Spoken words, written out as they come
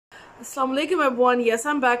Assalamualaikum everyone, yes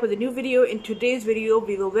I'm back with a new video. In today's video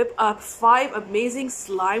we will whip up 5 amazing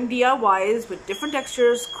slime DIYs with different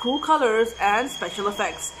textures, cool colors and special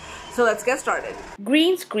effects. So let's get started.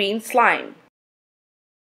 Green screen slime.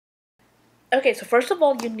 Okay, so first of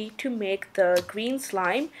all you need to make the green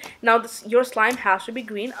slime. Now your slime has to be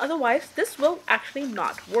green, otherwise this will actually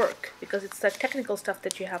not work because it's the technical stuff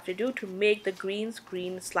that you have to do to make the green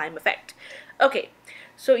screen slime effect. Okay,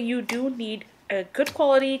 so you do need a good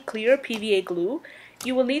quality clear PVA glue.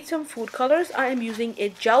 You will need some food colors. I am using a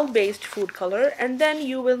gel based food color, and then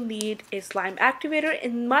you will need a slime activator.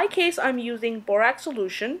 In my case I'm using borax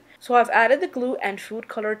solution. So I've added the glue and food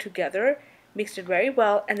color together, mixed it very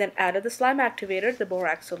well, and then added the slime activator, the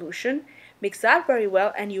borax solution. Mix that very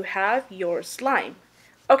well and you have your slime.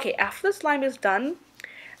 Okay, after the slime is done,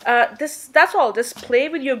 that's all. Just play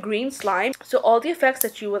with your green slime. So all the effects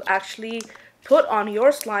that you will actually put on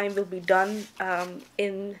your slime will be done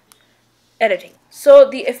in editing. So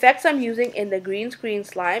the effects I'm using in the green screen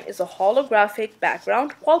slime is a holographic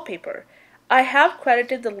background wallpaper. I have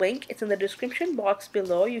credited the link. It's in the description box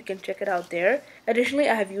below. You can check it out there. Additionally,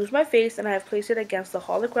 I have used my face and I have placed it against the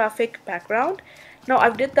holographic background. Now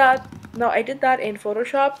I did that in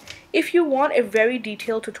Photoshop. If you want a very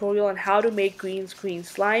detailed tutorial on how to make green screen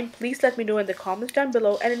slime, please let me know in the comments down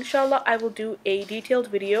below, and inshallah I will do a detailed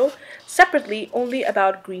video separately only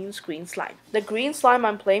about green screen slime. The green slime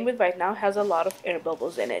I'm playing with right now has a lot of air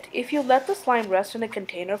bubbles in it. If you let the slime rest in a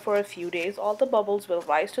container for a few days, all the bubbles will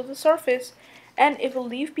rise to the surface and it will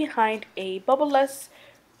leave behind a bubbleless,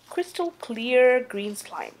 crystal clear green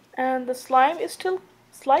slime. And the slime is still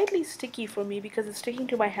slightly sticky for me because it's sticking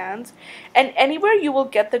to my hands, and anywhere you will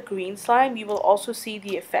get the green slime you will also see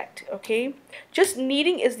the effect. Okay, just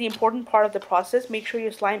kneading is the important part of the process. Make sure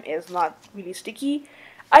your slime is not really sticky.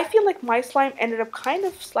 I feel like my slime ended up kind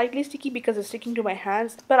of slightly sticky because it's sticking to my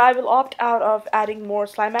hands, but I will opt out of adding more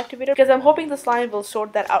slime activator because I'm hoping the slime will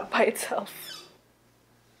sort that out by itself.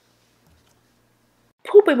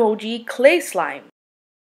 Poop emoji clay slime.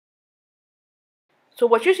 So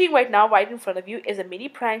what you're seeing right now, right in front of you, is a mini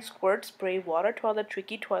prank squirt, spray, water, toilet,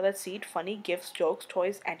 tricky, toilet seat, funny, gifts, jokes,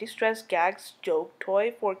 toys, anti-stress, gags, joke,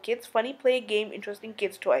 toy for kids, funny, play, game, interesting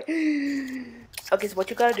kids toy. Okay, so what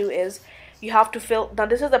you gotta do is, you have to fill, now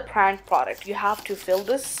this is a prank product, you have to fill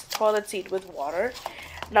this toilet seat with water.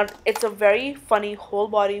 Now, it's a very funny whole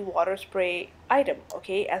body water spray item,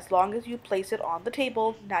 okay? As long as you place it on the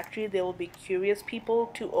table, naturally there will be curious people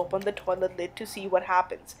to open the toilet lid to see what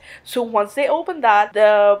happens. So once they open that,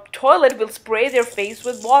 the toilet will spray their face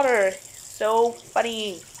with water. So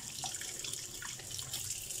funny.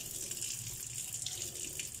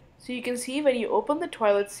 So you can see when you open the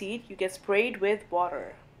toilet seat, you get sprayed with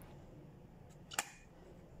water.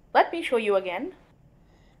 Let me show you again.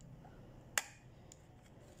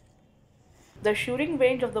 The shooting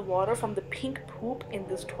range of the water from the pink poop in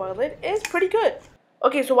this toilet is pretty good.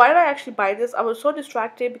 Okay, so why did I actually buy this? I was so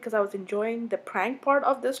distracted because I was enjoying the prank part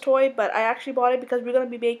of this toy, but I actually bought it because we're going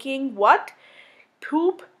to be making what?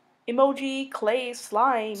 Poop emoji clay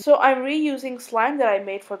slime. So I'm reusing slime that I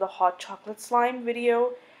made for the hot chocolate slime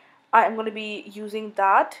video. I'm going to be using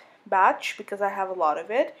that batch because I have a lot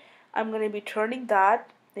of it. I'm going to be turning that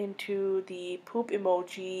into the poop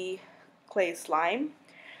emoji clay slime.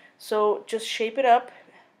 So just shape it up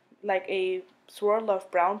like a swirl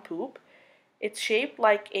of brown poop. It's shaped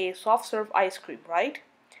like a soft serve ice cream, right?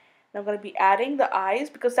 And I'm going to be adding the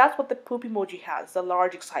eyes because that's what the poop emoji has, the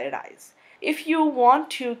large excited eyes. If you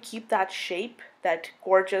want to keep that shape, that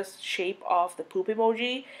gorgeous shape of the poop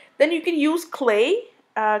emoji, then you can use clay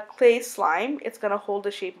slime. It's going to hold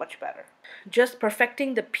the shape much better. Just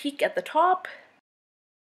perfecting the peak at the top.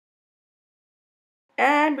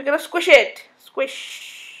 And we're going to squish it.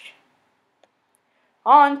 Squish.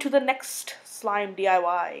 On to the next slime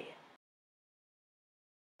DIY.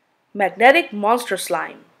 Magnetic monster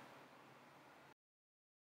slime.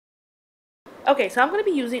 Okay, so I'm going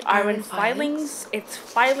to be using iron filings. It's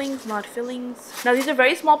filings, not fillings. Now these are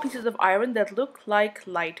very small pieces of iron that look like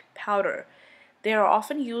light powder. They are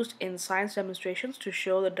often used in science demonstrations to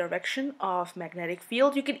show the direction of magnetic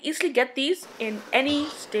fields. You can easily get these in any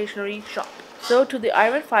stationery shop. So to the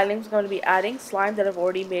iron filings, I'm going to be adding slime that I've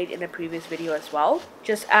already made in a previous video as well.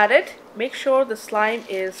 Just add it. Make sure the slime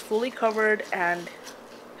is fully covered and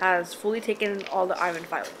has fully taken in all the iron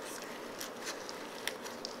filings.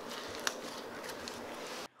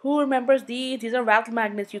 Who remembers these? These are rattle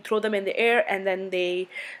magnets. You throw them in the air and then they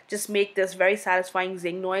just make this very satisfying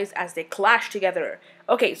zing noise as they clash together.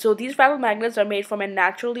 Okay, so these rattle magnets are made from a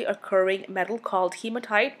naturally occurring metal called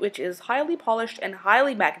hematite, which is highly polished and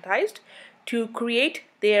highly magnetized to create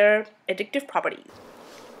their addictive properties.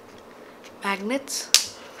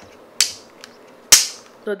 magnets.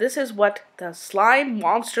 So this is what the slime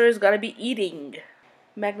monster is gonna be eating.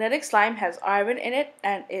 Magnetic slime has iron in it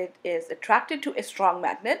and it is attracted to a strong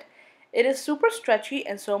magnet. It is super stretchy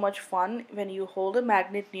and so much fun when you hold a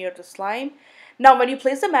magnet near the slime. Now when you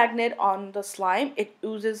place the magnet on the slime, it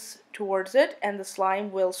oozes towards it and the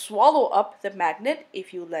slime will swallow up the magnet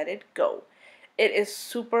if you let it go. It is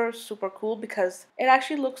super cool because it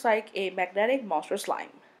actually looks like a magnetic monster slime.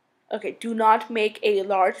 Okay, do not make a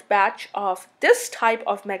large batch of this type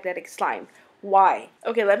of magnetic slime. Why?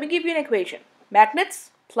 Okay, let me give you an equation.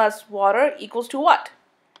 Magnets plus water equals to what?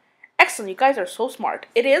 Excellent, you guys are so smart.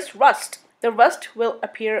 It is rust. The rust will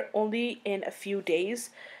appear only in a few days.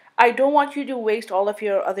 I don't want you to waste all of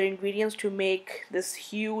your other ingredients to make this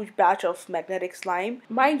huge batch of magnetic slime.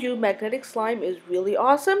 Mind you, magnetic slime is really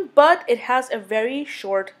awesome, but it has a very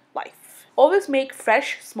short life. Always make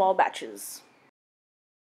fresh, small batches.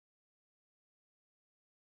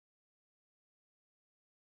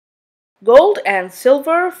 Gold and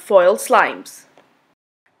silver foil slimes.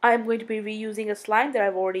 I'm going to be reusing a slime that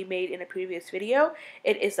I've already made in a previous video.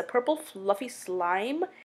 It is the purple fluffy slime.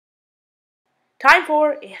 Time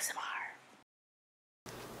for ASMR.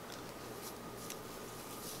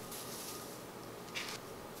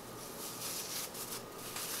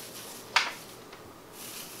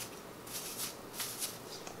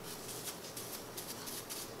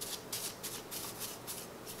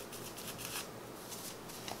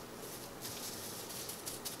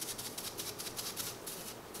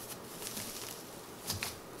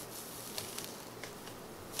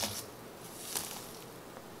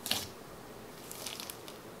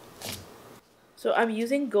 So I'm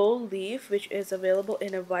using gold leaf, which is available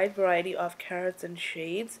in a wide variety of colors and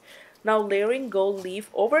shades. Now layering gold leaf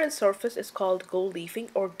over a surface is called gold leafing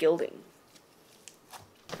or gilding.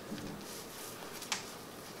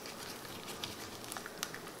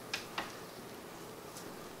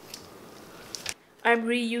 I'm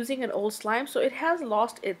reusing an old slime, so it has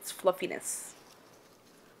lost its fluffiness.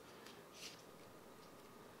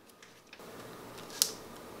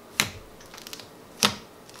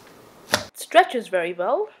 It stretches very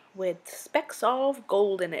well with specks of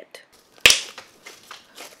gold in it.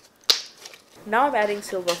 Now I'm adding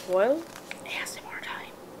silver foil. ASMR time.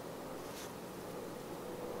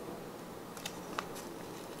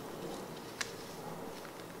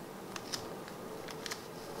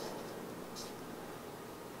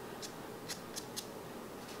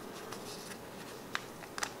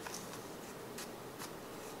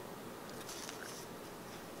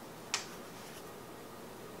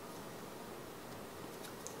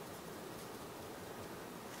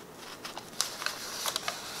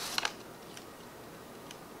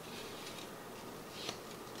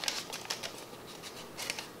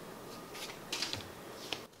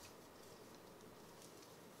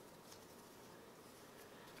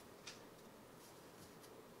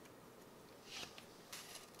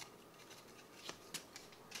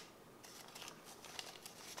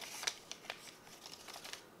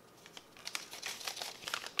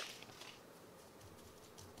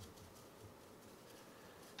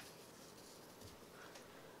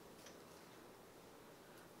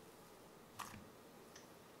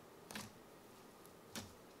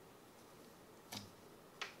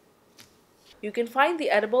 You can find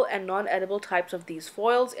the edible and non-edible types of these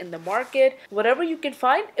foils in the market. Whatever you can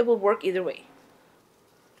find, it will work either way.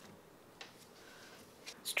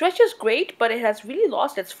 Stretch is great, but it has really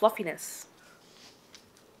lost its fluffiness.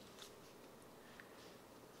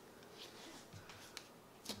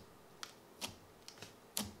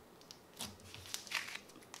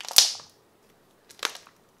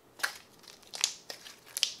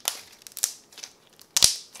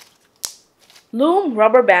 Loom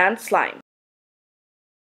rubber band slime.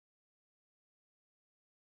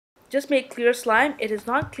 Just make clear slime. It is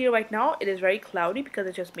not clear right now. It is very cloudy because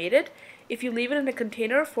I just made it. If you leave it in a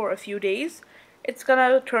container for a few days, it's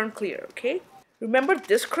gonna turn clear, okay? Remember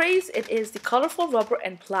this craze? It is the colorful rubber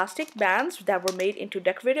and plastic bands that were made into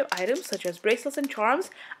decorative items such as bracelets and charms.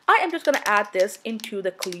 I am just gonna add this into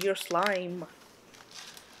the clear slime.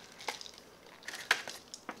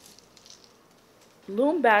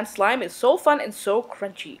 Loom band slime is so fun and so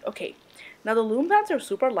crunchy. Okay, now the loom bands are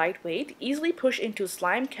super lightweight, easily pushed into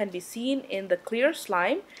slime, can be seen in the clear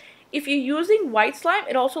slime. If you're using white slime,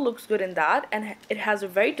 it also looks good in that, and it has a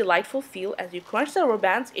very delightful feel as you crunch the rubber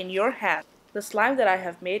bands in your hand. The slime that I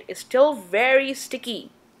have made is still very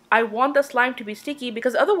sticky. I want the slime to be sticky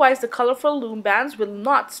because otherwise the colorful loom bands will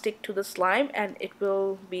not stick to the slime and it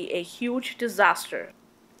will be a huge disaster.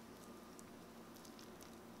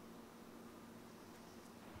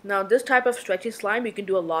 Now this type of stretchy slime, you can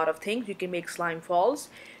do a lot of things. You can make slime balls.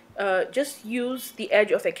 Just use the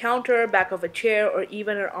edge of a counter, back of a chair, or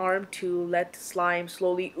even an arm to let slime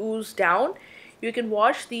slowly ooze down. You can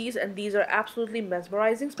wash these, and these are absolutely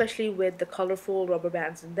mesmerizing, especially with the colorful rubber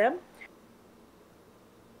bands in them.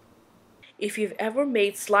 If you've ever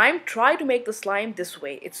made slime, try to make the slime this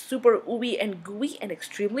way. It's super ooey and gooey and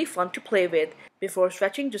extremely fun to play with. Before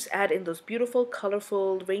stretching, just add in those beautiful,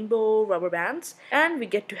 colorful rainbow rubber bands, and we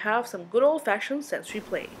get to have some good old-fashioned sensory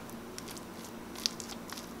play.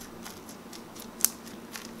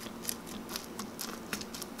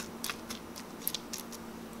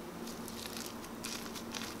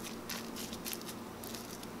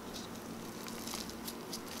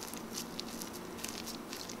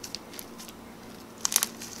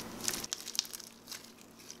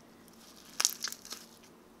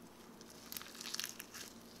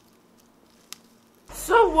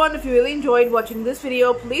 So if you really enjoyed watching this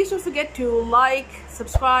video, please don't forget to like,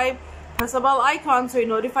 subscribe, press the bell icon so you're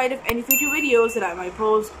notified of any future videos that I might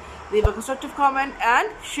post. Leave a constructive comment and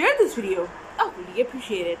share this video. I really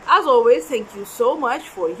appreciate it. As always, thank you so much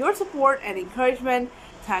for your support and encouragement.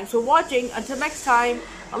 Thanks for watching. Until next time,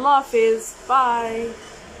 Allah Hafiz. Bye.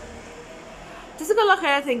 Jazakallah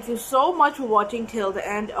khair, thank you so much for watching till the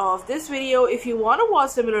end of this video. If you want to watch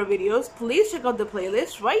similar videos, please check out the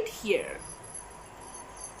playlist right here.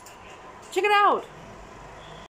 Check it out!